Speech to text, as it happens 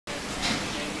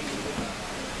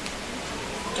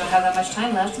don't have that much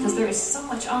time left because there is so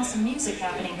much awesome music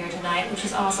happening here tonight, which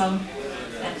is awesome.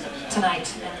 And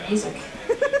tonight, and music.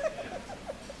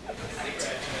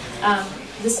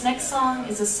 This next song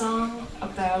is a song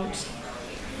about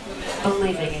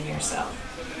believing in yourself.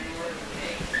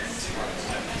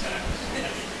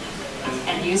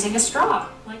 And using a straw,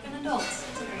 like an adult.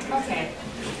 Okay,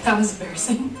 that was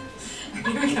embarrassing.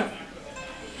 Here we go.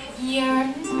 You're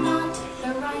not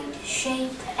the right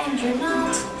shape, and you're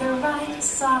not the right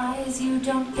size. You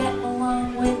don't get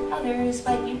along with others,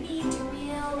 but you need to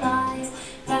realize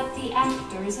that the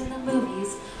actors in the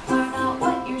movies are not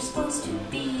what you're supposed to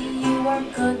be. You are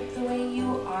good the way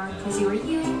you are, cause you are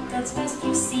you, that's best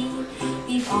you see.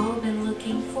 We've all been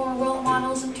looking for role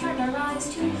models and turned our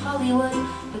eyes to Hollywood,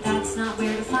 but that's not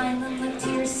where to find them. Look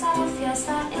to yourself, yes,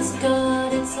 that is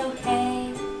good, it's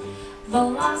okay.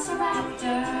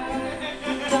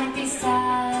 Velociraptor, don't be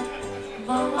sad.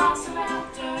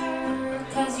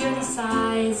 Velociraptor, cause you're the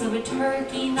size of a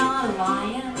turkey, not a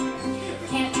lion.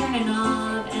 Can't turn a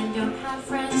knob and don't have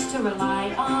friends to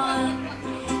rely on.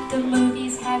 The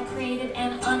movies have created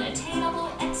an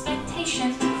unattainable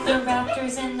expectation. The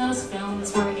raptors in those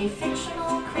films were a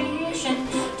fictional creation.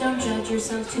 Don't judge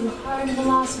yourself too hard,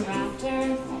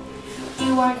 Velociraptor.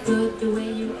 You are good the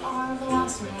way you are,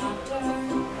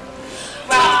 Velociraptor.